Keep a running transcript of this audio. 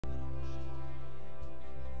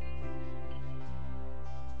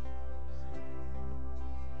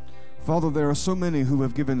Father, there are so many who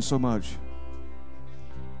have given so much.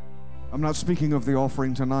 I'm not speaking of the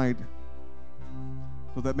offering tonight,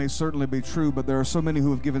 though that may certainly be true, but there are so many who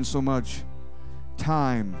have given so much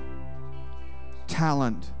time,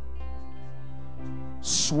 talent,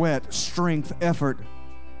 sweat, strength, effort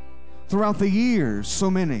throughout the years. So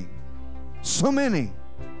many. So many.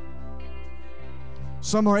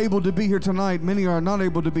 Some are able to be here tonight. Many are not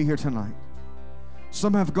able to be here tonight.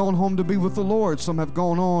 Some have gone home to be with the Lord. Some have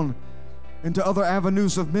gone on into other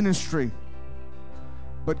avenues of ministry.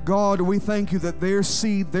 But God, we thank you that their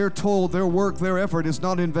seed, their toil, their work, their effort is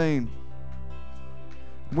not in vain.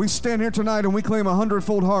 We stand here tonight and we claim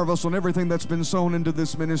 100-fold harvest on everything that's been sown into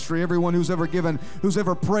this ministry. Everyone who's ever given, who's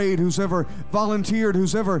ever prayed, who's ever volunteered,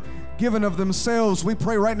 who's ever given of themselves, we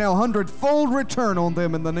pray right now 100-fold return on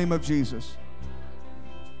them in the name of Jesus.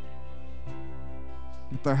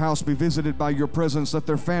 Let their house be visited by your presence. Let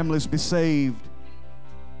their families be saved.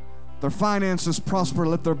 Their finances prosper.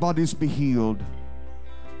 Let their bodies be healed.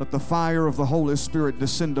 Let the fire of the Holy Spirit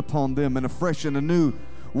descend upon them in a fresh and a new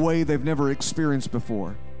way they've never experienced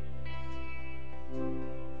before.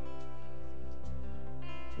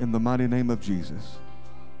 In the mighty name of Jesus.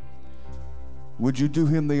 Would you do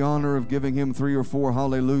him the honor of giving him 3 or 4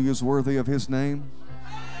 hallelujahs worthy of his name?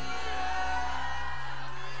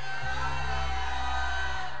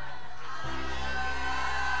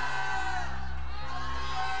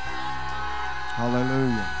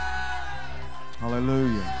 Hallelujah.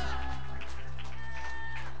 Hallelujah.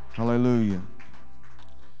 Hallelujah.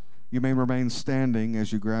 You may remain standing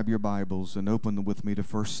as you grab your Bibles and open them with me to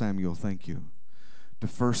 1 Samuel. Thank you. To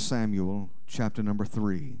 1 Samuel chapter number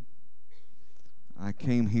 3. I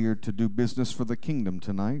came here to do business for the kingdom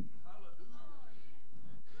tonight.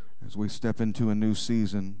 As we step into a new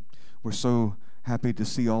season, we're so happy to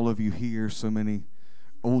see all of you here, so many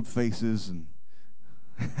old faces and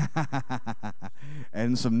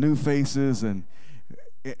and some new faces, and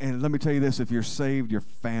let me tell you this, if you're saved, you're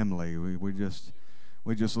family. We just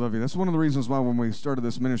love you. That's one of the reasons why when we started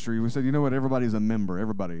this ministry, we said, you know what, everybody's a member.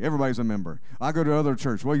 Everybody's a member. I go to other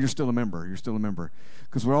church. Well, you're still a member. You're still a member.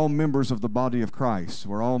 Because we're all members of the body of Christ.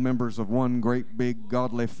 We're all members of one great big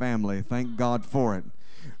godly family. Thank God for it.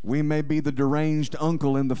 We may be the deranged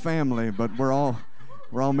uncle in the family, but we're all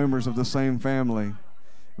members of the same family.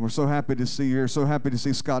 And we're so happy to see you here. So happy to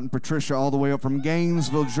see Scott and Patricia all the way up from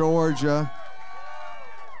Gainesville, Georgia.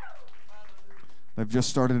 They've just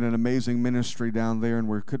started an amazing ministry down there, and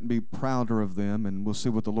we couldn't be prouder of them, and we'll see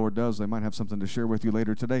what the Lord does. They might have something to share with you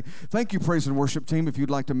later today. Thank you, praise and worship team. If you'd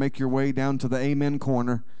like to make your way down to the Amen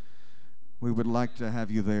corner, we would like to have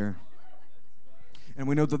you there. And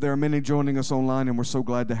we know that there are many joining us online, and we're so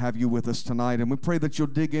glad to have you with us tonight. And we pray that you'll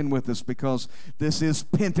dig in with us, because this is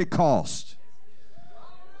Pentecost.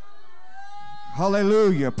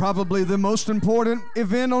 Hallelujah. Probably the most important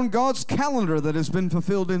event on God's calendar that has been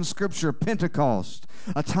fulfilled in Scripture, Pentecost.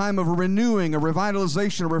 A time of a renewing, a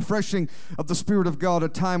revitalization, a refreshing of the Spirit of God, a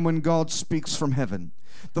time when God speaks from heaven.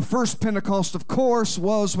 The first Pentecost, of course,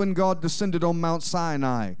 was when God descended on Mount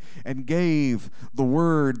Sinai and gave the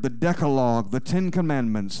Word, the Decalogue, the 10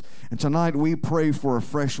 Commandments. And tonight we pray for a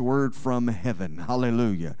fresh word from heaven.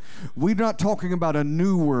 Hallelujah. We're not talking about a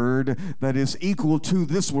new word that is equal to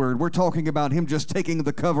this word. We're talking about Him just taking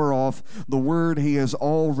the cover off the word He has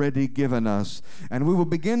already given us. And we will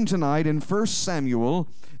begin tonight in 1 Samuel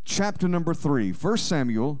chapter number 3. 1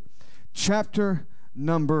 Samuel chapter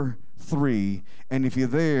number 3, and if you're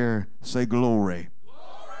there, say glory.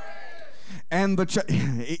 And the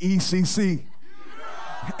ECC.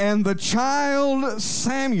 And the child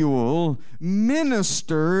Samuel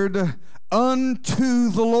ministered unto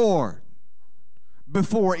the Lord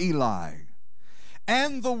before Eli.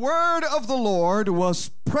 And the word of the Lord was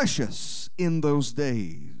precious in those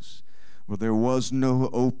days, for there was no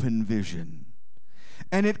open vision.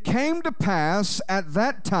 And it came to pass at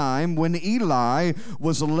that time, when Eli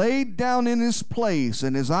was laid down in his place,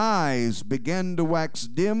 and his eyes began to wax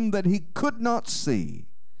dim, that he could not see.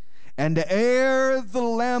 And ere the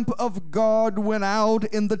lamp of God went out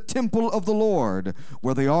in the temple of the Lord,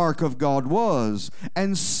 where the ark of God was,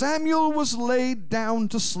 and Samuel was laid down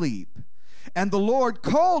to sleep. And the Lord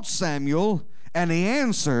called Samuel, and he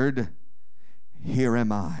answered, Here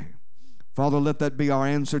am I. Father, let that be our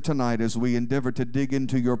answer tonight as we endeavor to dig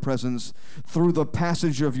into your presence through the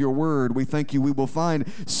passage of your word. We thank you we will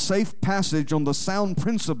find safe passage on the sound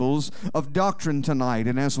principles of doctrine tonight.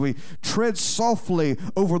 And as we tread softly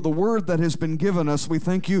over the word that has been given us, we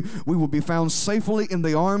thank you we will be found safely in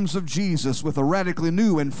the arms of Jesus with a radically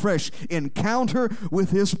new and fresh encounter with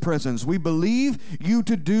his presence. We believe you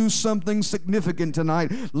to do something significant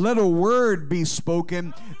tonight. Let a word be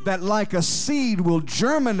spoken that like a seed will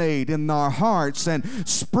germinate in our hearts and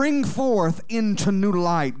spring forth into new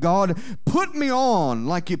light. God, put me on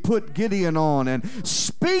like you put Gideon on, and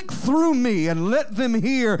speak through me, and let them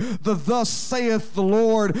hear the thus saith the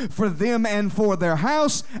Lord for them and for their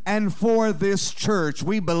house and for this church.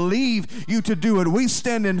 We believe you to do it. We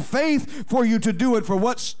stand in faith for you to do it. For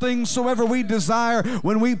what things soever we desire,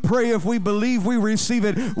 when we pray, if we believe we receive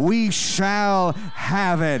it, we shall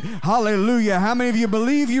have it. Hallelujah. How many of you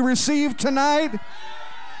believe you received tonight?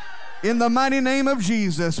 In the mighty name of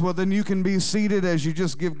Jesus. Well, then you can be seated as you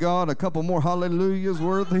just give God a couple more hallelujahs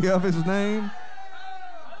worthy of his name.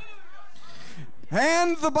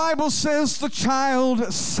 And the Bible says the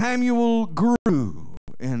child Samuel grew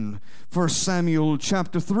in 1 Samuel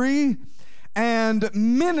chapter 3 and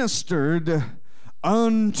ministered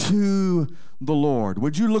unto the Lord.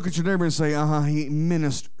 Would you look at your neighbor and say, he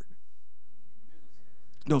ministered?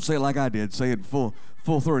 Don't say it like I did. Say it full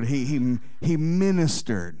throat. He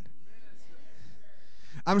ministered.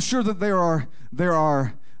 I'm sure that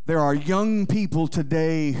there are young people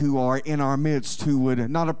today who are in our midst who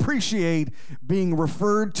would not appreciate being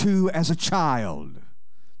referred to as a child.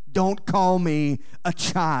 Don't call me a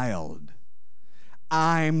child.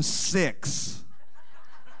 I'm 6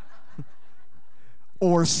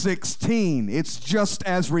 or 16. It's just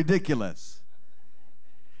as ridiculous.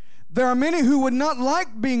 There are many who would not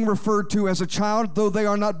like being referred to as a child, though they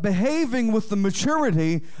are not behaving with the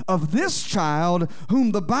maturity of this child,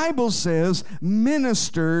 whom the Bible says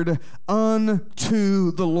ministered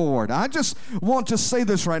unto the Lord. I just want to say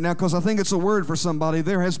this right now because I think it's a word for somebody.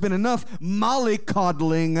 There has been enough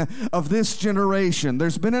mollycoddling of this generation.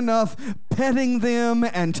 There's been enough petting them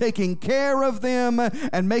and taking care of them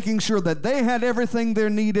and making sure that they had everything they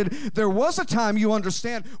needed. There was a time, you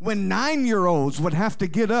understand, when 9-year-olds would have to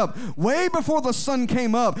get up way before the sun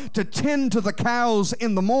came up to tend to the cows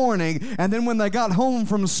in the morning, and then when they got home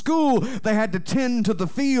from school they had to tend to the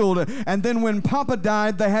field, and then when Papa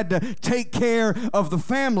died they had to take care of the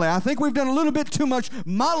family. I think we've done a little bit too much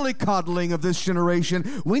mollycoddling of this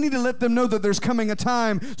generation. We need to let them know that there's coming a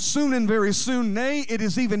time soon and very soon, nay, it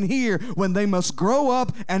is even here, when they must grow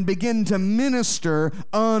up and begin to minister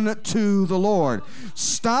unto the Lord.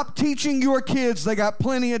 Stop teaching your kids they got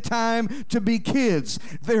plenty of time to be kids.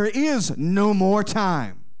 There is no more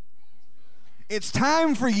time. It's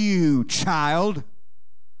time for you, child,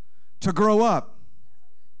 to grow up.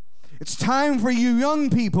 It's time for you young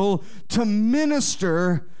people to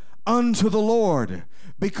minister unto the Lord,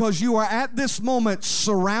 because you are at this moment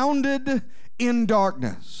surrounded in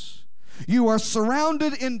darkness. You are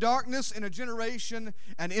surrounded in darkness in a generation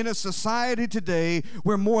and in a society today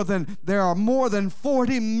where there are more than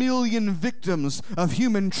 40 million victims of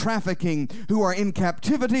human trafficking who are in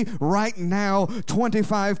captivity right now.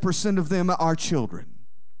 25% of them are children.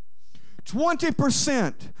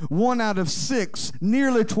 20%, 1 out of 6,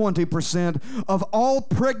 nearly 20% of all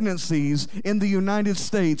pregnancies in the United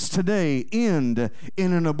States today end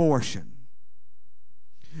in an abortion.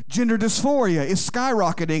 Gender dysphoria is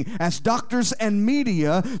skyrocketing as doctors and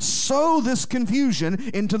media sow this confusion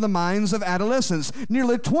into the minds of adolescents.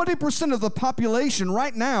 Nearly 20% of the population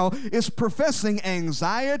right now is professing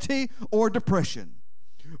anxiety or depression.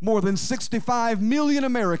 More than 65 million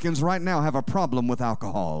Americans right now have a problem with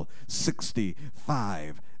alcohol.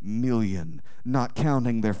 65 million, not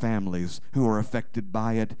counting their families who are affected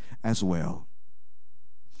by it as well.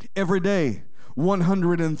 Every day,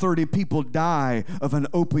 130 people die of an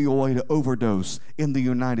opioid overdose in the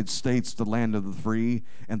United States, the land of the free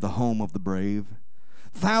and the home of the brave.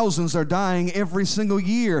 Thousands are dying every single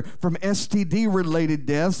year from STD-related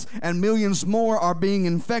deaths, and millions more are being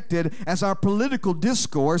infected as our political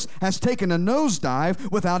discourse has taken a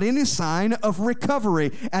nosedive without any sign of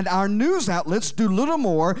recovery. And our news outlets do little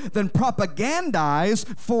more than propagandize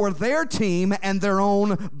for their team and their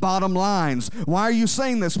own bottom lines. Why are you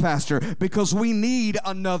saying this, Pastor? Because we need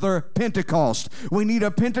another Pentecost. We need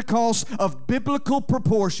a Pentecost of biblical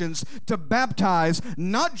proportions to baptize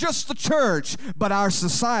not just the church, but our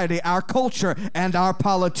society, our culture, and our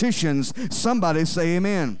politicians. Somebody say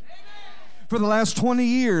amen. For the last 20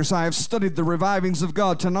 years, I have studied the revivings of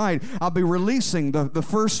God. Tonight, I'll be releasing the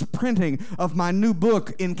first printing of my new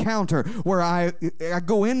book, Encounter, where I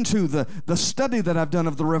go into the study that I've done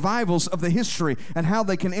of the revivals of the history and how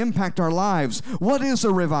they can impact our lives. What is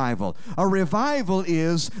a revival? A revival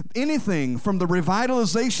is anything from the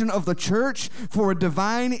revitalization of the church for a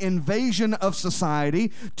divine invasion of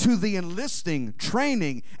society to the enlisting,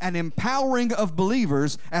 training, and empowering of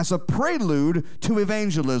believers as a prelude to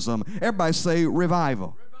evangelism. Everybody say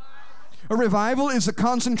revival. A revival is a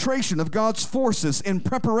concentration of God's forces in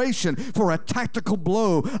preparation for a tactical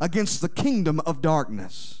blow against the kingdom of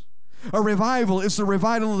darkness. A revival is the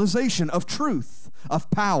revitalization of truth, of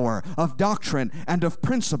power, of doctrine, and of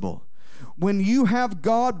principle. When you have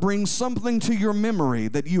God bring something to your memory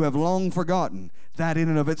that you have long forgotten, that in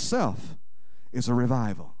and of itself is a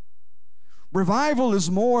revival. Revival is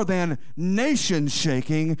more than nation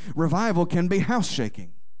shaking. Revival can be house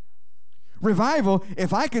shaking. Revival,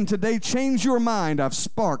 if I can today change your mind, I've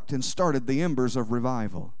sparked and started the embers of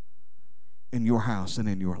revival in your house and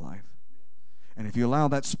in your life. And if you allow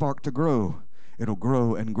that spark to grow, it'll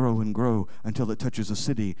grow and grow and grow until it touches a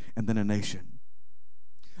city and then a nation.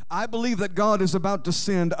 I believe that God is about to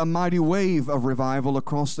send a mighty wave of revival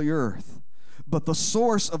across the earth. But the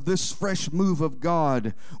source of this fresh move of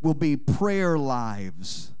God will be prayer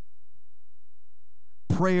lives.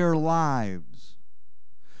 Prayer lives.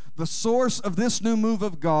 The source of this new move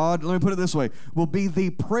of God, let me put it this way, will be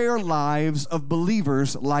the prayer lives of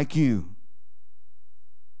believers like you.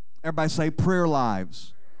 Everybody say prayer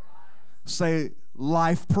lives. Say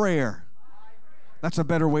life prayer. That's a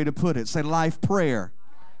better way to put it. Say life prayer.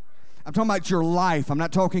 I'm talking about your life. I'm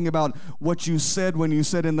not talking about what you said when you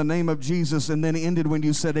said in the name of Jesus and then ended when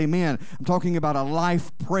you said amen. I'm talking about a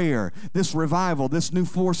life prayer. This revival, this new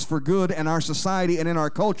force for good in our society and in our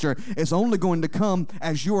culture is only going to come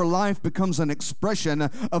as your life becomes an expression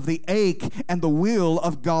of the ache and the will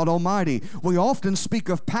of God Almighty. We often speak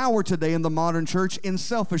of power today in the modern church in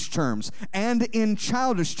selfish terms and in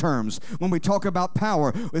childish terms. When we talk about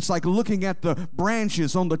power, it's like looking at the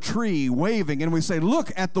branches on the tree waving and we say,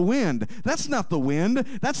 look at the wind. That's not the wind.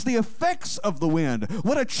 That's the effects of the wind.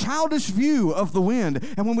 What a childish view of the wind.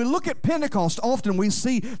 And when we look at Pentecost, often we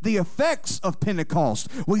see the effects of Pentecost.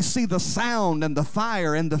 We see the sound and the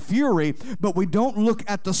fire and the fury, but we don't look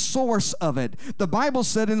at the source of it. The Bible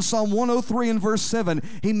said in Psalm 103 and verse 7,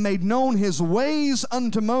 He made known His ways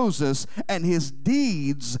unto Moses and His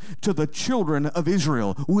deeds to the children of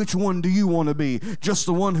Israel. Which one do you want to be? Just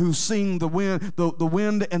the one who's seeing the wind, the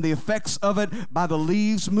wind and the effects of it by the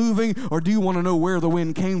leaves moving? Or do you want to know where the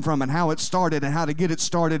wind came from and how it started and how to get it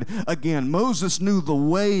started again? Moses knew the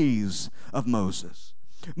ways of Moses.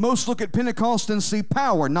 Most look at Pentecost and see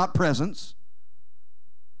power, not presence.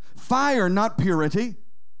 Fire, not purity.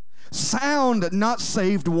 Sound, not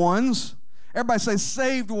saved ones. Everybody say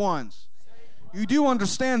saved ones. You do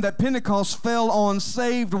understand that Pentecost fell on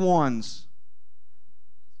saved ones.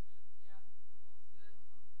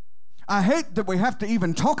 I hate that we have to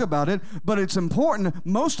even talk about it, but it's important.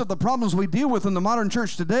 Most of the problems we deal with in the modern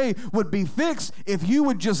church today would be fixed if you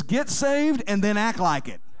would just get saved and then act like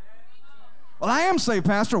it. Well, I am saved,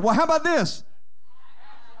 Pastor. Well, how about this?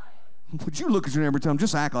 Would you look at your neighbor and tell him,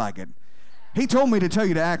 just act like it? He told me to tell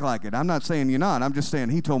you to act like it. I'm not saying you're not. I'm just saying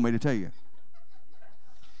He told me to tell you.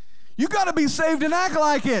 You got to be saved and act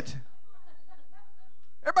like it.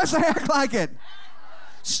 Everybody say act like it.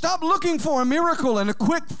 Stop looking for a miracle and a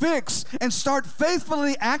quick fix and start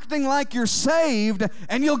faithfully acting like you're saved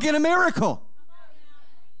and you'll get a miracle.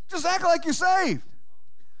 Just act like you're saved.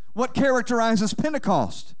 What characterizes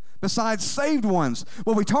Pentecost besides saved ones?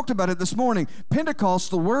 Well, we talked about it this morning.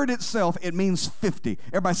 Pentecost, the word itself, it means 50.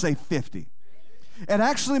 Everybody say 50. It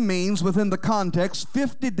actually means, within the context,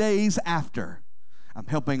 50 days after. I'm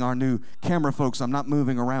helping our new camera folks. I'm not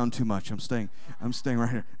moving around too much. I'm staying right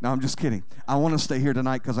here. No, I'm just kidding. I want to stay here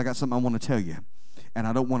tonight because I got something I want to tell you. And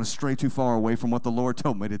I don't want to stray too far away from what the Lord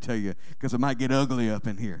told me to tell you because it might get ugly up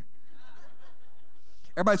in here.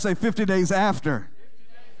 Everybody say 50 days after.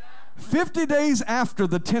 50 days after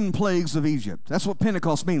the 10 plagues of Egypt. That's what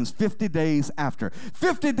Pentecost means, 50 days after.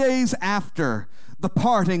 50 days after the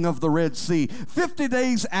parting of the Red Sea. 50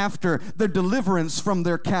 days after the deliverance from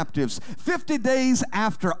their captives. 50 days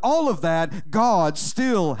after all of that, God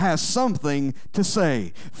still has something to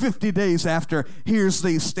say. 50 days after, here's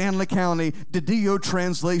the Stanley County Didio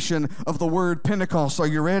translation of the word Pentecost. Are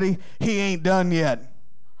you ready? He ain't done yet.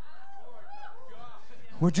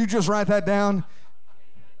 Would you just write that down?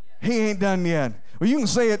 He ain't done yet. Well, you can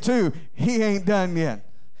say it too. He ain't done yet.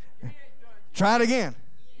 Try it again.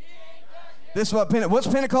 This is what's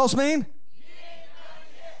Pentecost mean?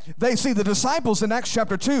 They see the disciples in Acts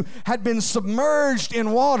chapter 2 had been submerged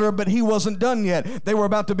in water, but he wasn't done yet. They were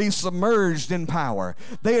about to be submerged in power.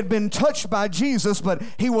 They had been touched by Jesus, but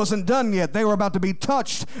he wasn't done yet. They were about to be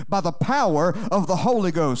touched by the power of the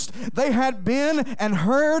Holy Ghost. They had been and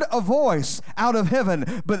heard a voice out of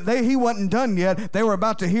heaven, but he wasn't done yet. They were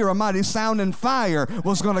about to hear a mighty sound, and fire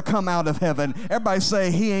was going to come out of heaven. Everybody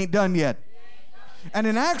say, he ain't done yet. And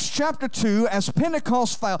in Acts chapter 2, as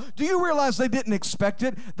Pentecost fell, do you realize they didn't expect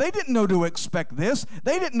it? They didn't know to expect this.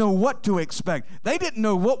 They didn't know what to expect. They didn't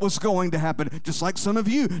know what was going to happen, just like some of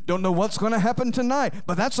you don't know what's going to happen tonight.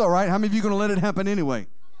 But that's all right. How many of you are going to let it happen anyway?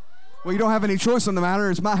 Well, you don't have any choice in the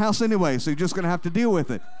matter. It's my house anyway, so you're just going to have to deal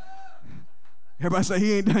with it. Everybody say,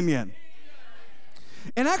 he ain't done yet.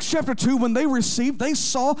 In Acts chapter 2, when they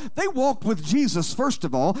walked with Jesus, first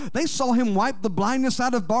of all. They saw him wipe the blindness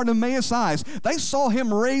out of Bartimaeus' eyes. They saw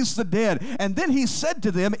him raise the dead. And then he said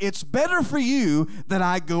to them, it's better for you that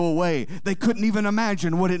I go away. They couldn't even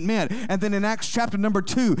imagine what it meant. And then in Acts chapter number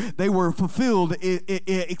 2, they were fulfilled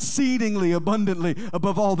exceedingly abundantly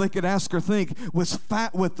above all they could ask or think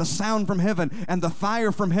with the sound from heaven and the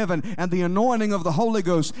fire from heaven and the anointing of the Holy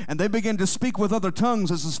Ghost. And they began to speak with other tongues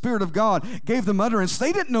as the Spirit of God gave them utterance.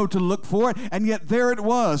 They didn't know to look for it, and yet there it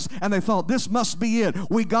was. And they thought, this must be it.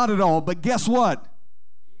 We got it all. But guess what?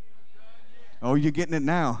 Oh, you're getting it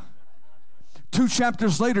now. 2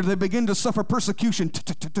 chapters later, they begin to suffer persecution.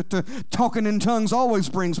 Talking in tongues always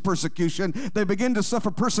brings persecution. They begin to suffer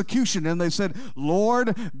persecution, and they said,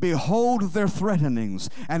 Lord, behold their threatenings,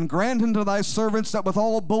 and grant unto thy servants that with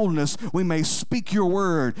all boldness we may speak your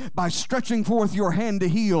word, by stretching forth your hand to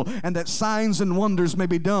heal, and that signs and wonders may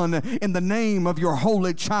be done in the name of your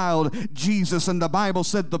holy child, Jesus. And the Bible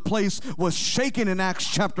said the place was shaken in Acts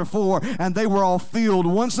chapter 4, and they were all filled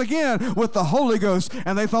once again with the Holy Ghost,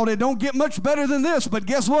 and they thought it don't get much better than this. But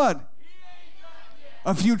guess what?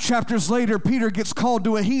 A few chapters later, Peter gets called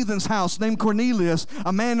to a heathen's house named Cornelius,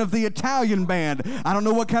 a man of the Italian band. I don't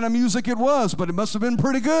know what kind of music it was, but it must have been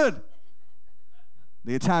pretty good.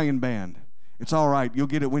 The Italian band. It's all right. You'll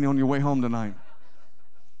get it when you're on your way home tonight.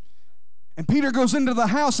 And Peter goes into the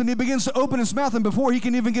house, and he begins to open his mouth, and before he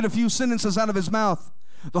can even get a few sentences out of his mouth,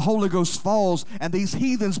 the Holy Ghost falls, and these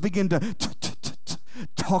heathens begin to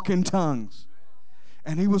talk in tongues.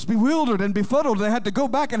 And he was bewildered and befuddled. They had to go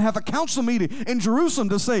back and have a council meeting in Jerusalem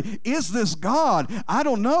to say, is this God? I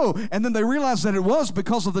don't know. And then they realized that it was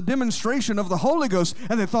because of the demonstration of the Holy Ghost.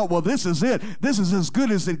 And they thought, well, this is it. This is as good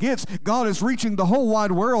as it gets. God is reaching the whole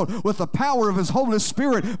wide world with the power of his Holy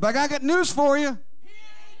Spirit. But I got news for you.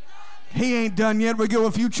 He ain't done yet. We go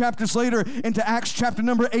a few chapters later into Acts chapter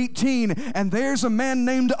number 18, and there's a man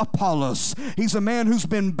named Apollos. He's a man who's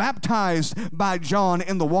been baptized by John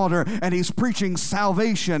in the water, and he's preaching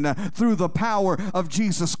salvation through the power of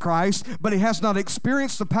Jesus Christ, but he has not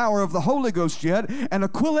experienced the power of the Holy Ghost yet. And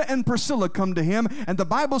Aquila and Priscilla come to him, and the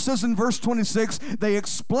Bible says in verse 26, they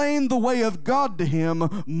explain the way of God to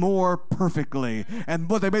him more perfectly. And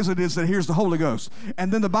what they basically did is that here's the Holy Ghost.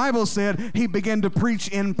 And then the Bible said he began to preach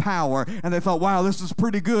in power. And they thought, wow, this is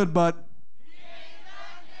pretty good, but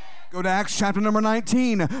go to Acts chapter number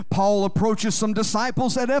 19. Paul approaches some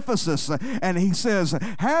disciples at Ephesus, and he says,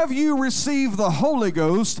 have you received the Holy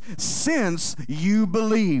Ghost since you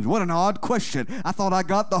believed? What an odd question. I thought I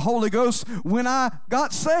got the Holy Ghost when I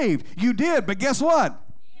got saved. You did, but guess what?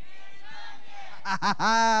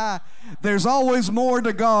 There's always more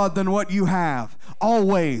to God than what you have.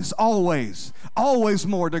 Always, always, always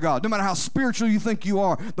more to God. No matter how spiritual you think you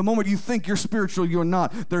are, the moment you think you're spiritual, you're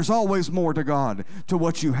not. There's always more to God, to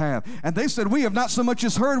what you have. And they said, we have not so much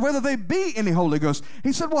as heard whether they be any Holy Ghost.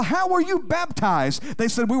 He said, well, how were you baptized? They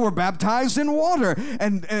said, we were baptized in water.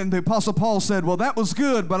 And the Apostle Paul said, well, that was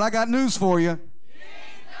good, but I got news for you.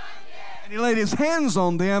 He laid his hands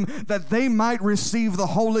on them that they might receive the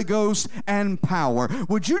Holy Ghost and power.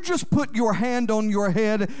 Would you just put your hand on your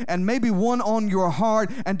head and maybe one on your heart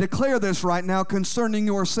and declare this right now concerning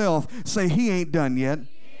yourself? Say, he ain't done yet.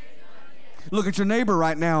 Look at your neighbor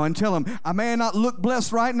right now and tell him, I may not look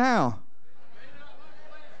blessed right now,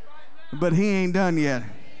 but he ain't done yet.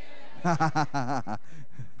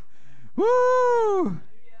 Woo!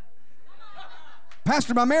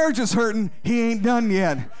 Pastor, my marriage is hurting. He ain't done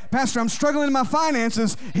yet. Pastor, I'm struggling in my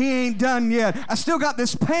finances. He ain't done yet. I still got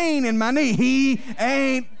this pain in my knee. He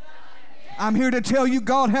ain't. I'm here to tell you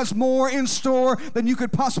God has more in store than you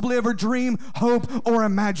could possibly ever dream, hope, or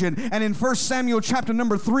imagine. And in 1 Samuel chapter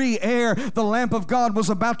number 3, ere the lamp of God was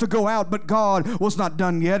about to go out, but God was not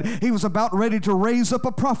done yet. He was about ready to raise up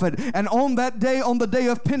a prophet. And on that day, on the day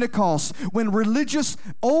of Pentecost, when religious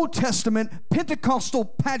Old Testament Pentecostal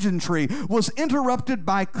pageantry was interrupted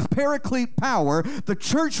by paraclete power, the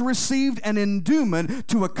church received an endowment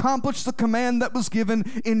to accomplish the command that was given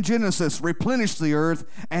in Genesis: replenish the earth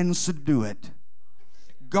and subdue it.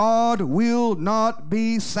 God will not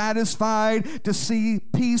be satisfied to see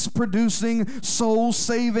peace-producing,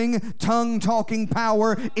 soul-saving, tongue-talking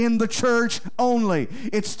power in the church only.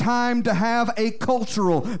 It's time to have a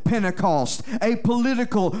cultural Pentecost, a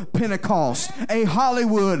political Pentecost, a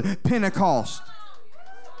Hollywood Pentecost.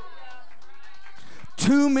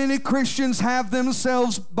 Too many Christians have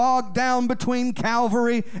themselves bogged down between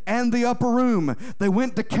Calvary and the upper room. They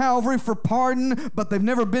went to Calvary for pardon, but they've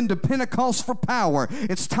never been to Pentecost for power.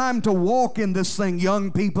 It's time to walk in this thing,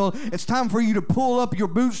 young people. It's time for you to pull up your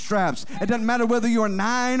bootstraps. It doesn't matter whether you're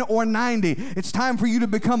 9 or 90. It's time for you to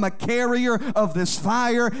become a carrier of this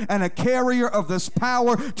fire and a carrier of this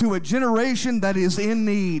power to a generation that is in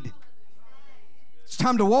need. It's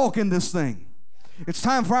time to walk in this thing. It's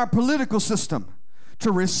time for our political system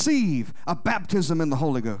to receive a baptism in the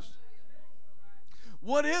Holy Ghost.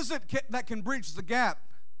 What is it that can bridge the gap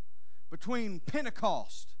between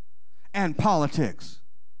Pentecost and politics?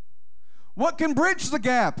 What can bridge the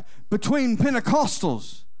gap between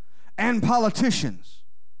Pentecostals and politicians?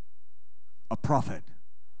 A prophet.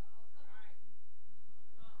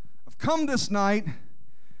 I've come this night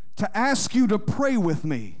to ask you to pray with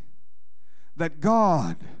me that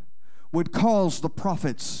God would cause the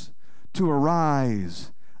prophets to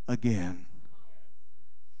arise again.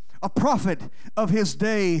 A prophet of his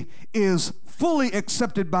day is fully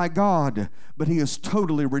accepted by God, but he is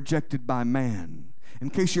totally rejected by man. In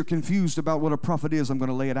case you're confused about what a prophet is, I'm going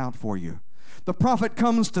to lay it out for you. The prophet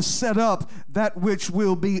comes to set up that which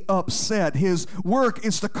will be upset. His work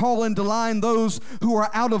is to call into line those who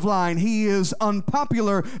are out of line. He is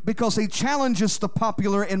unpopular because he challenges the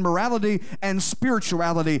popular in morality and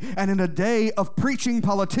spirituality. And in a day of preaching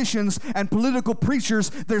politicians and political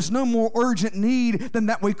preachers, there's no more urgent need than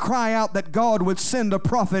that we cry out that God would send a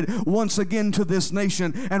prophet once again to this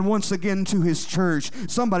nation and once again to his church.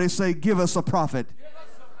 Somebody say, give us a prophet.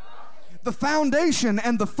 The foundation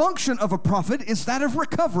and the function of a prophet is that of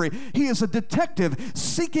recovery. He is a detective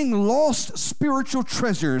seeking lost spiritual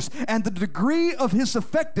treasures, and the degree of his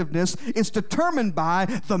effectiveness is determined by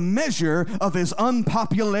the measure of his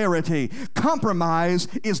unpopularity. Compromise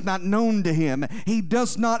is not known to him. He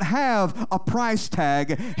does not have a price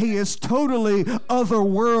tag. He is totally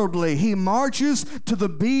otherworldly. He marches to the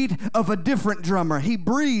beat of a different drummer. He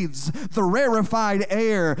breathes the rarefied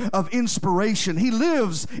air of inspiration. He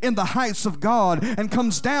lives in the heights of God and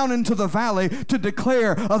comes down into the valley to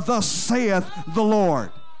declare, thus saith the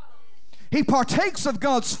Lord. He partakes of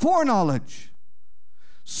God's foreknowledge,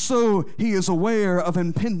 so he is aware of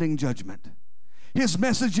impending judgment. His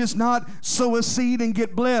message is not sow a seed and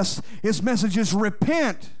get blessed. His message is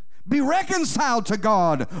repent, be reconciled to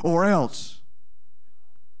God, or else.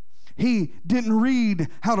 He didn't read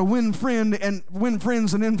how to win friends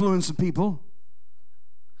and influence people.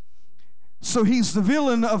 So he's the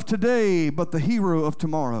villain of today, but the hero of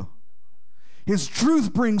tomorrow. His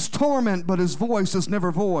truth brings torment, but his voice is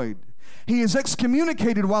never void. He is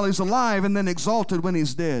excommunicated while he's alive and then exalted when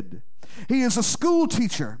he's dead. He is a school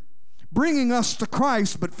teacher, bringing us to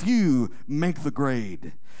Christ, but few make the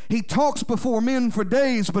grade. He talks before men for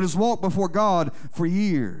days, but has walked before God for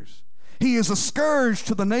years. He is a scourge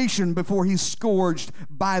to the nation before he's scourged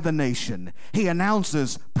by the nation. He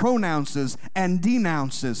announces, pronounces, and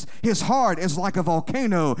denounces. His heart is like a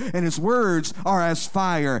volcano, and his words are as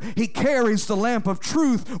fire. He carries the lamp of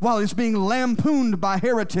truth while he's being lampooned by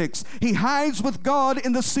heretics. He hides with God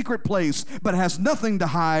in the secret place, but has nothing to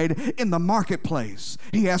hide in the marketplace.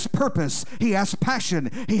 He has purpose. He has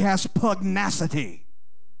passion. He has pugnacity.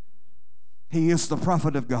 He is the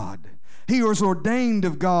prophet of God. He is ordained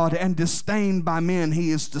of God and disdained by men.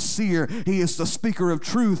 He is the seer. He is the speaker of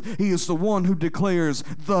truth. He is the one who declares,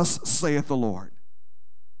 thus saith the Lord.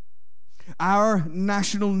 Our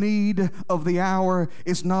national need of the hour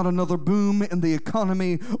is not another boom in the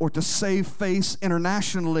economy or to save face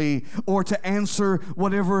internationally or to answer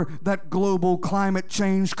whatever that global climate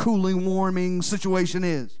change, cooling, warming situation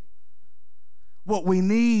is. What we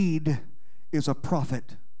need is a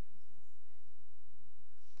prophet.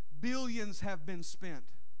 Billions have been spent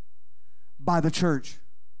by the church.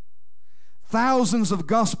 Thousands of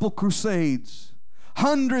gospel crusades.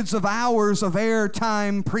 Hundreds of hours of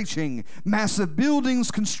airtime preaching, massive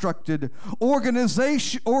buildings constructed,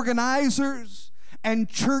 organizers and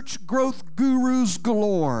church growth gurus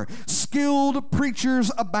galore, skilled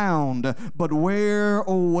preachers abound. But where,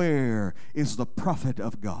 oh where, is the prophet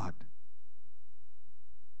of God?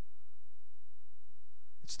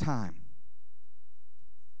 It's time.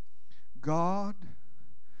 God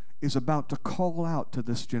is about to call out to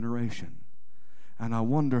this generation. And I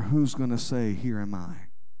wonder who's going to say, "Here am I."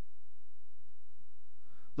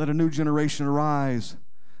 Let a new generation arise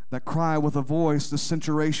that cry with a voice this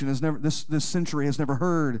century has never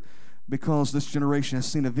heard, because this generation has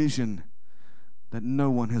seen a vision that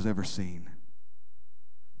no one has ever seen.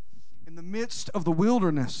 In the midst of the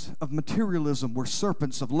wilderness of materialism, where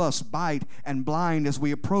serpents of lust bite and blind, as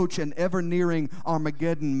we approach an ever-nearing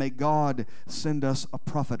Armageddon, may God send us a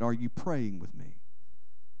prophet. Are you praying with me?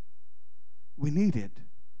 We need it.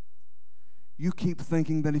 You keep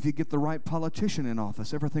thinking that if you get the right politician in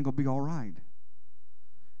office, everything will be all right.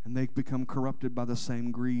 And they become corrupted by the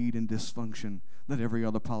same greed and dysfunction that every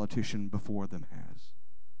other politician before them has.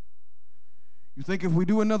 You think if we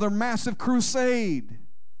do another massive crusade,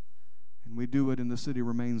 and we do it and the city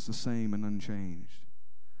remains the same and unchanged.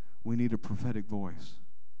 We need a prophetic voice.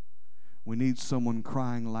 We need someone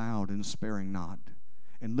crying loud and sparing not,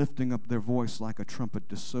 and lifting up their voice like a trumpet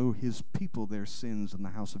to show his people their sins, in the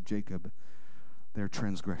house of Jacob their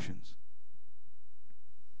transgressions.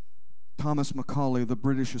 Thomas Macaulay, the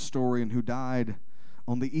British historian who died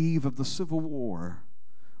on the eve of the Civil War,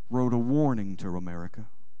 wrote a warning to America.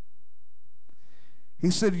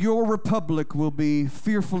 He said, "Your republic will be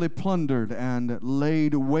fearfully plundered and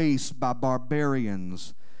laid waste by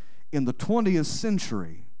barbarians in the 20th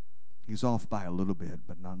century." He's off by a little bit,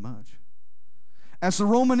 but not much. "As the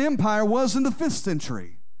Roman Empire was in the 5th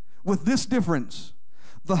century, with this difference: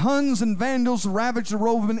 the Huns and Vandals ravaged the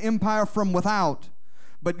Roman Empire from without,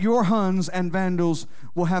 but your Huns and Vandals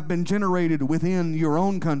will have been generated within your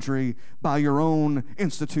own country by your own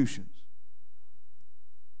institutions."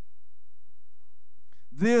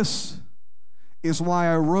 This is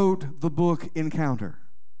why I wrote the book Encounter,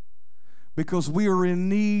 because we are in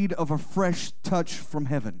need of a fresh touch from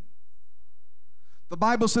heaven. The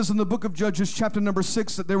Bible says in the book of Judges, chapter number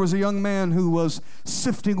 6, that there was a young man who was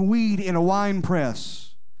sifting wheat in a wine press.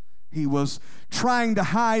 He was trying to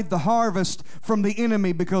hide the harvest from the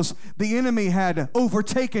enemy, because the enemy had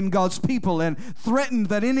overtaken God's people and threatened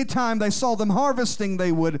that any time they saw them harvesting,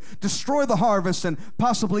 they would destroy the harvest and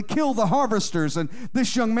possibly kill the harvesters. And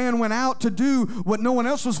this young man went out to do what no one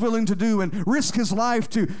else was willing to do and risk his life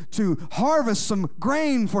to harvest some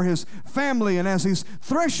grain for his family. And as he's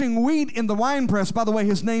threshing wheat in the winepress, by the way,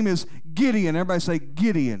 his name is Gideon. Everybody say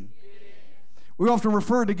Gideon. We often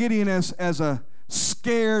refer to Gideon as a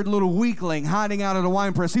scared little weakling hiding out at a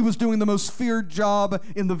wine press. He was doing the most feared job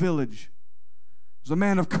in the village. He was a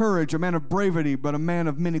man of courage, a man of bravery, but a man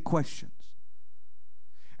of many questions.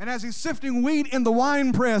 And as he's sifting wheat in the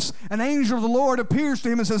wine press, an angel of the Lord appears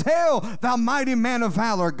to him and says, "Hail, thou mighty man of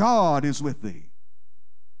valor, God is with thee."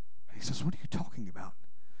 And he says, "What are you talking about,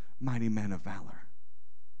 mighty man of valor?"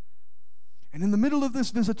 And in the middle of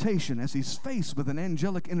this visitation, as he's faced with an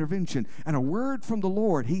angelic intervention and a word from the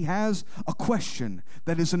Lord, he has a question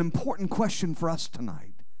that is an important question for us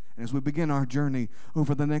tonight. And as we begin our journey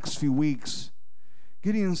over the next few weeks,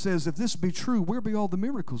 Gideon says, "If this be true, where be all the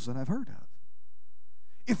miracles that I've heard of?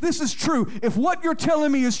 If this is true, if what you're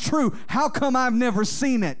telling me is true, how come I've never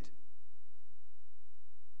seen it?"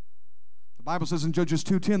 The Bible says in Judges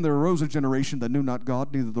 2:10, "There arose a generation that knew not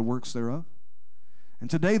God, neither the works thereof." And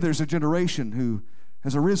today there's a generation who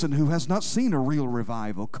has arisen who has not seen a real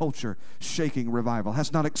revival, culture-shaking revival,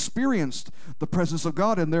 has not experienced the presence of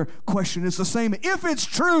God, and their question is the same. If it's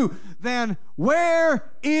true, then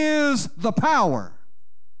where is the power?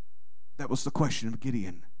 That was the question of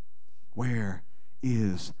Gideon. Where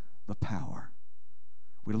is the power?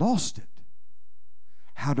 We lost it.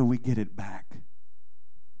 How do we get it back?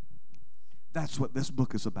 That's what this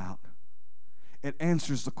book is about. It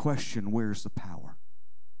answers the question, where's the power?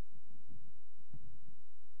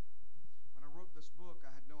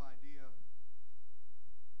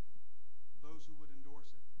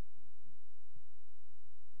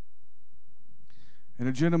 And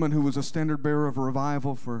a gentleman who was a standard bearer of a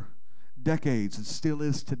revival for decades and still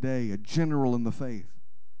is today, a general in the faith,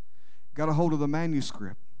 got a hold of the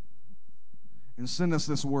manuscript and sent us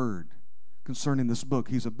this word concerning this book.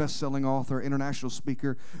 He's a best-selling author, international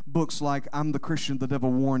speaker, books like "I'm the Christian the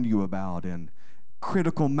Devil Warned You About" and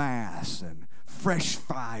 "Critical Mass" and "Fresh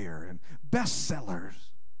Fire" and bestsellers.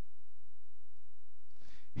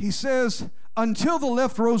 He says, Until the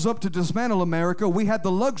left rose up to dismantle America, we had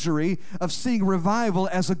the luxury of seeing revival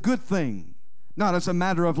as a good thing, not as a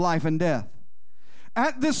matter of life and death.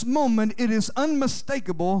 At this moment, it is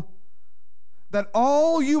unmistakable that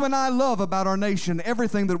all you and I love about our nation,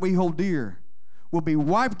 everything that we hold dear, will be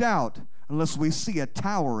wiped out unless we see a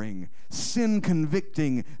towering,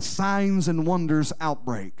 sin-convicting, signs and wonders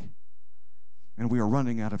outbreak. And we are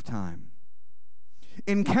running out of time.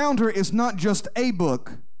 Encounter is not just a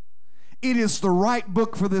book. It is the right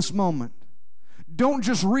book for this moment. Don't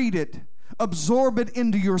just read it. Absorb it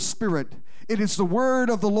into your spirit. It is the word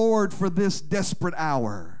of the Lord for this desperate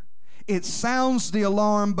hour. It sounds the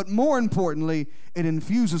alarm, but more importantly, it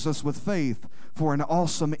infuses us with faith for an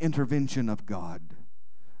awesome intervention of God.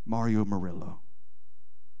 Mario Murillo.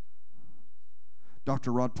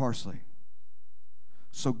 Dr. Rod Parsley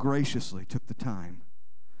so graciously took the time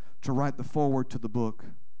to write the foreword to the book.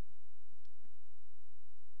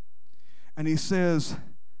 And he says,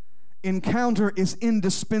 encounter is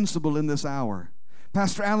indispensable in this hour.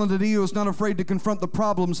 Pastor Alan DiDio is not afraid to confront the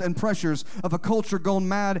problems and pressures of a culture gone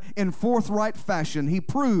mad in forthright fashion. He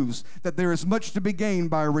proves that there is much to be gained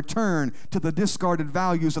by a return to the discarded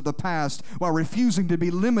values of the past while refusing to be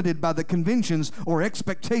limited by the conventions or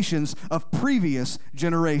expectations of previous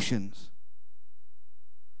generations.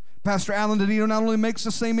 Pastor Alan DiDio not only makes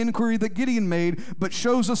the same inquiry that Gideon made, but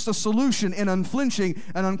shows us the solution in unflinching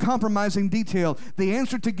and uncompromising detail. The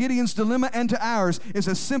answer to Gideon's dilemma and to ours is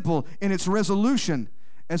as simple in its resolution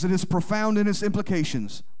as it is profound in its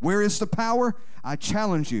implications. Where is the power? I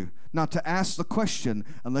challenge you not to ask the question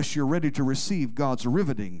unless you're ready to receive God's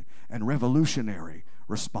riveting and revolutionary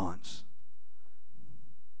response.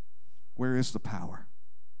 Where is the power?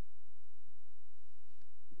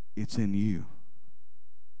 It's in you.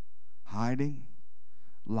 Hiding,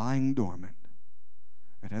 lying dormant.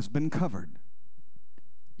 It has been covered.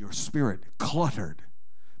 Your spirit cluttered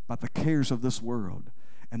by the cares of this world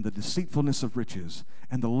and the deceitfulness of riches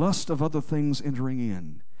and the lust of other things entering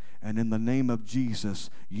in. And in the name of Jesus,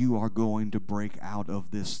 you are going to break out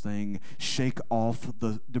of this thing, shake off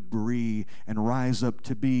the debris, and rise up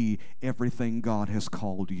to be everything God has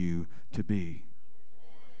called you to be.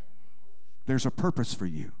 There's a purpose for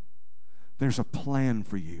you. There's a plan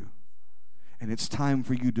for you. And it's time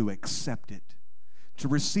for you to accept it, to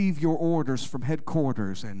receive your orders from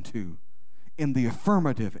headquarters and to, in the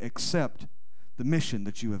affirmative, accept the mission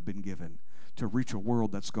that you have been given to reach a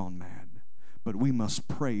world that's gone mad. But we must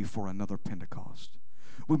pray for another Pentecost.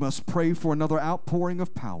 We must pray for another outpouring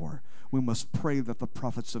of power. We must pray that the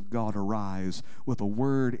prophets of God arise with a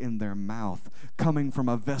word in their mouth coming from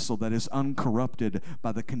a vessel that is uncorrupted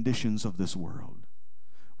by the conditions of this world.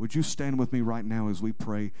 Would you stand with me right now as we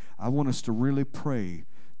pray? I want us to really pray.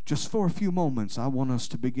 Just for a few moments, I want us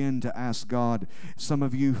to begin to ask God. Some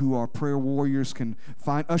of you who are prayer warriors can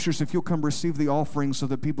find, ushers, if you'll come receive the offering so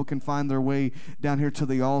that people can find their way down here to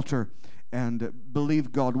the altar and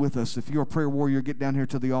believe God with us. If you're a prayer warrior, get down here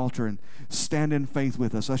to the altar and stand in faith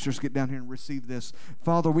with us. Ushers, get down here and receive this.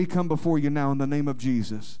 Father, we come before you now in the name of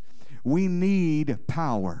Jesus. We need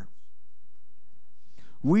power.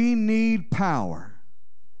 We need power.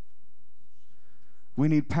 We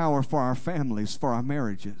need power for our families, for our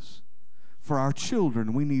marriages, for our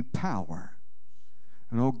children. We need power.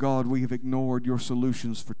 And oh God, we have ignored your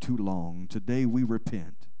solutions for too long. Today we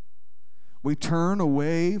repent. We turn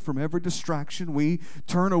away from every distraction. We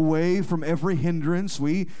turn away from every hindrance.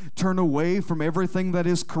 We turn away from everything that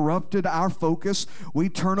has corrupted our focus. We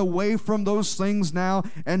turn away from those things now,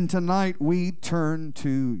 and tonight we turn to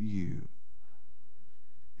you.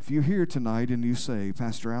 If you're here tonight and you say,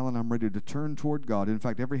 Pastor Allen, I'm ready to turn toward God. In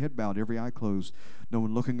fact, every head bowed, every eye closed, no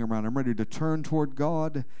one looking around. I'm ready to turn toward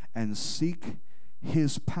God and seek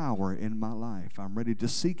His power in my life. I'm ready to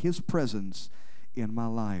seek His presence in my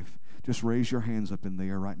life. Just raise your hands up in the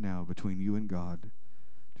air right now between you and God.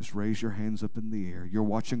 Just raise your hands up in the air. You're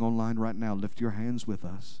watching online right now. Lift your hands with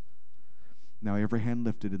us. Now every hand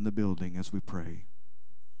lifted in the building as we pray.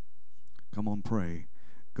 Come on, pray.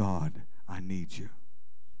 God, I need you.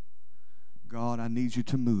 God, I need you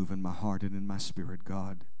to move in my heart and in my spirit.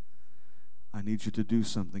 God, I need you to do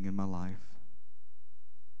something in my life.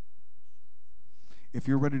 If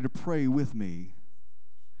you're ready to pray with me,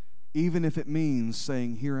 even if it means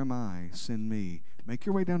saying, here am I, send me, make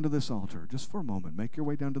your way down to this altar. Just for a moment, make your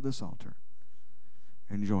way down to this altar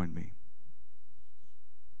and join me.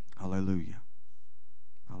 Hallelujah.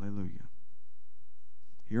 Hallelujah.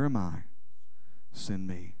 Here am I, send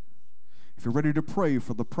me. If you're ready to pray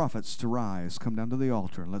for the prophets to rise, come down to the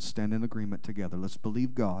altar and let's stand in agreement together. Let's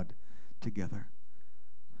believe God together.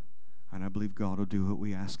 And I believe God will do what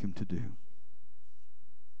we ask Him to do.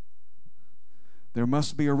 There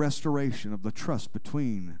must be a restoration of the trust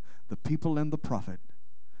between the people and the prophet.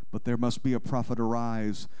 But there must be a prophet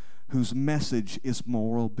arise whose message is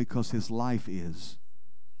moral because his life is,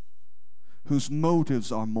 whose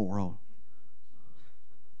motives are moral.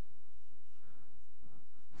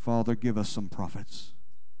 Father, give us some prophets.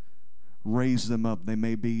 Raise them up. They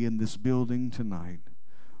may be in this building tonight.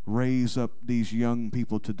 Raise up these young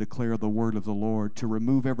people to declare the word of the Lord, to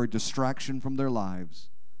remove every distraction from their lives.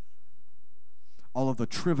 All of the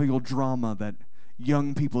trivial drama that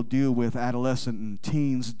young people deal with, adolescent and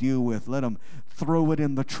teens deal with, let them throw it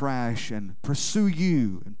in the trash and pursue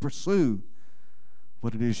you and pursue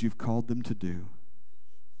what it is you've called them to do.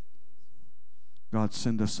 God,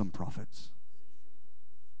 send us some prophets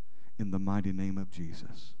in the mighty name of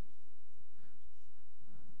Jesus.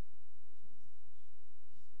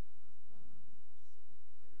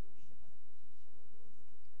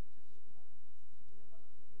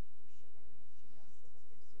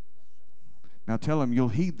 Now tell them you'll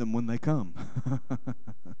heed them when they come.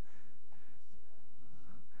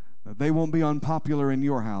 They won't be unpopular in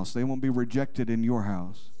your house. They won't be rejected in your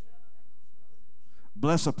house.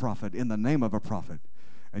 Bless a prophet in the name of a prophet,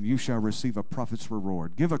 and you shall receive a prophet's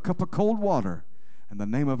reward. Give a cup of cold water in the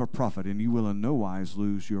name of a prophet, and you will in no wise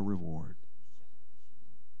lose your reward.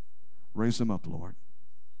 Raise them up, Lord,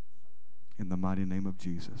 in the mighty name of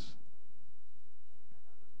Jesus.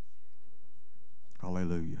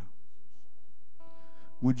 Hallelujah.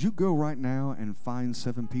 Would you go right now and find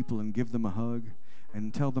 7 people and give them a hug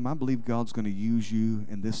and tell them, I believe God's going to use you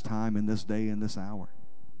in this time, in this day, in this hour?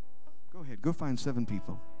 Go ahead. Go find 7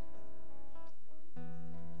 people.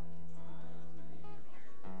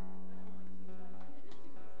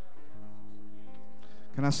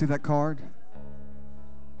 Can I see that card?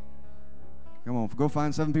 Come on. Go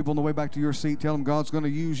find 7 people on the way back to your seat. Tell them God's going to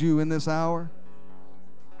use you in this hour.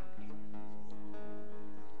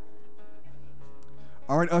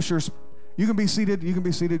 All right, ushers, you can be seated. You can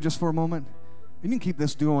be seated just for a moment. You can keep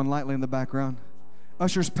this duo lightly in the background.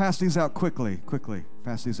 Ushers, pass these out quickly. Quickly.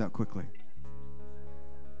 Pass these out quickly.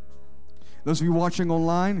 Those of you watching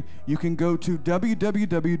online, you can go to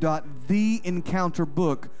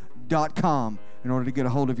www.theencounterbook.com in order to get a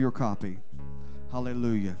hold of your copy.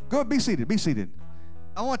 Hallelujah. Go, be seated. Be seated.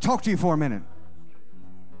 I want to talk to you for a minute.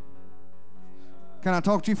 Can I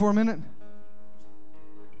talk to you for a minute?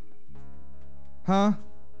 Huh?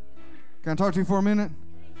 Can I talk to you for a minute?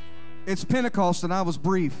 It's Pentecost and I was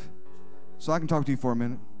brief, so I can talk to you for a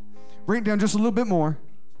minute. Bring it down just a little bit more.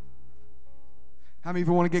 How many of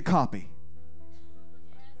you want to get a copy?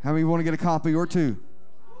 How many of you want to get a copy or 2?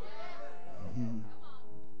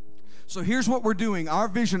 So here's what we're doing. Our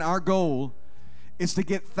vision, our goal is to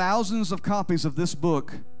get thousands of copies of this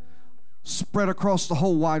book spread across the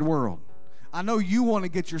whole wide world. I know you want to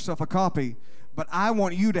get yourself a copy, but I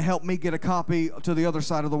want you to help me get a copy to the other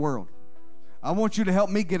side of the world. I want you to help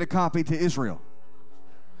me get a copy to Israel.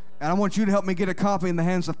 And I want you to help me get a copy in the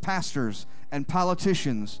hands of pastors and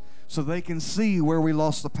politicians so they can see where we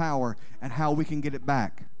lost the power and how we can get it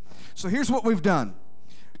back. So here's what we've done.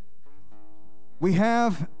 We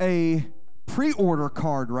have a pre-order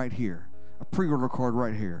card right here. A pre-order card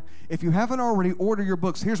right here. If you haven't already ordered your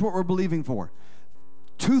books, here's what we're believing for.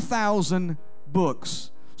 2,000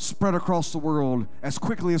 books spread across the world as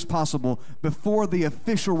quickly as possible before the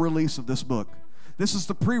official release of this book. This is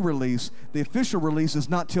the pre-release. The official release is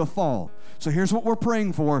not till fall. So here's what we're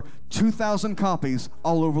praying for. 2,000 copies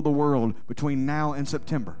all over the world between now and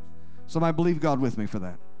September. Somebody believe God with me for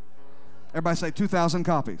that. Everybody say 2,000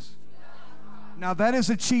 copies. Now that is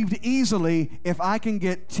achieved easily if I can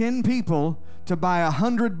get 10 people to buy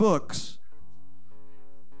 100 books.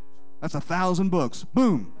 That's 1,000 books.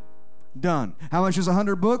 Boom. Done. How much is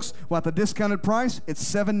 100 books? Well, at the discounted price, it's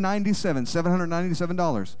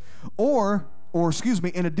 $797. Or excuse me,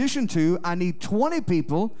 in addition to, I need 20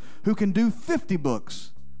 people who can do 50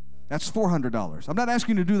 books. That's $400. I'm not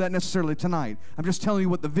asking you to do that necessarily tonight. I'm just telling you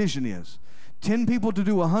what the vision is. 10 people to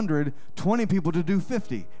do 100, 20 people to do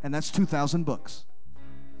 50, and that's 2,000 books.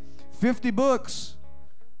 50 books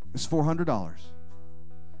is $400.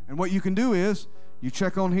 And what you can do is, you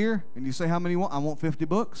check on here, and you say how many you want. I want 50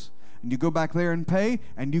 books. And you go back there and pay,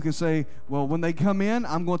 and you can say, well, when they come in,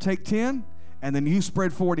 I'm going to take 10, and then you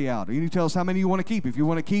spread 40 out. Or you tell us how many you want to keep. If you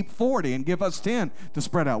want to keep 40 and give us 10 to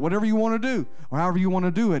spread out, whatever you want to do, or however you want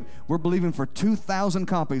to do it, we're believing for 2,000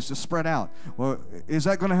 copies to spread out. Well, is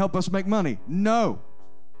that going to help us make money? No.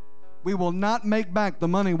 We will not make back the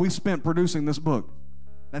money we spent producing this book.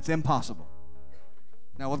 That's impossible.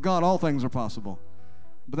 Now, with God, all things are possible.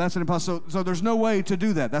 But that's an impossible. So there's no way to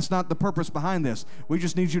do that. That's not the purpose behind this. We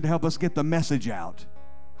just need you to help us get the message out.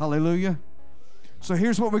 Hallelujah. So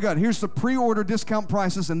here's what we got. Here's the pre-order discount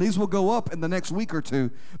prices, and these will go up in the next week or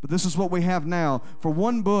two, but this is what we have now. For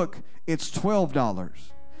one book, it's $12.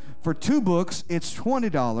 For two books, it's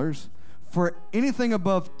 $20. For anything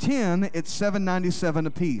above 10, it's $7.97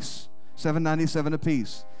 a piece. $7.97 a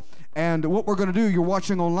piece. And what we're going to do, you're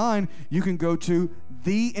watching online, you can go to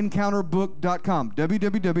theencounterbook.com,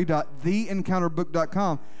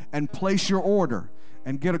 www.theencounterbook.com, and place your order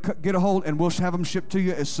and get a hold, and we'll have them shipped to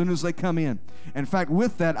you as soon as they come in. In fact,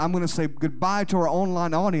 with that, I'm going to say goodbye to our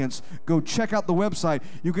online audience. Go check out the website.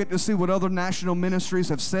 You get to see what other national ministries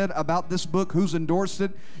have said about this book, who's endorsed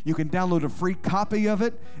it. You can download a free copy of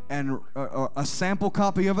it and a sample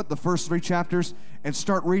copy of it, the first 3 chapters, and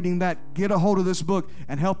start reading that. Get a hold of this book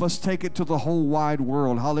and help us take it to the whole wide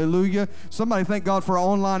world. Hallelujah. Somebody thank God for our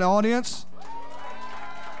online audience.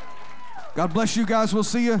 God bless you guys. We'll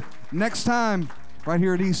see you next time right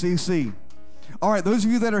here at ECC. All right, those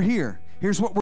of you that are here, here's what we're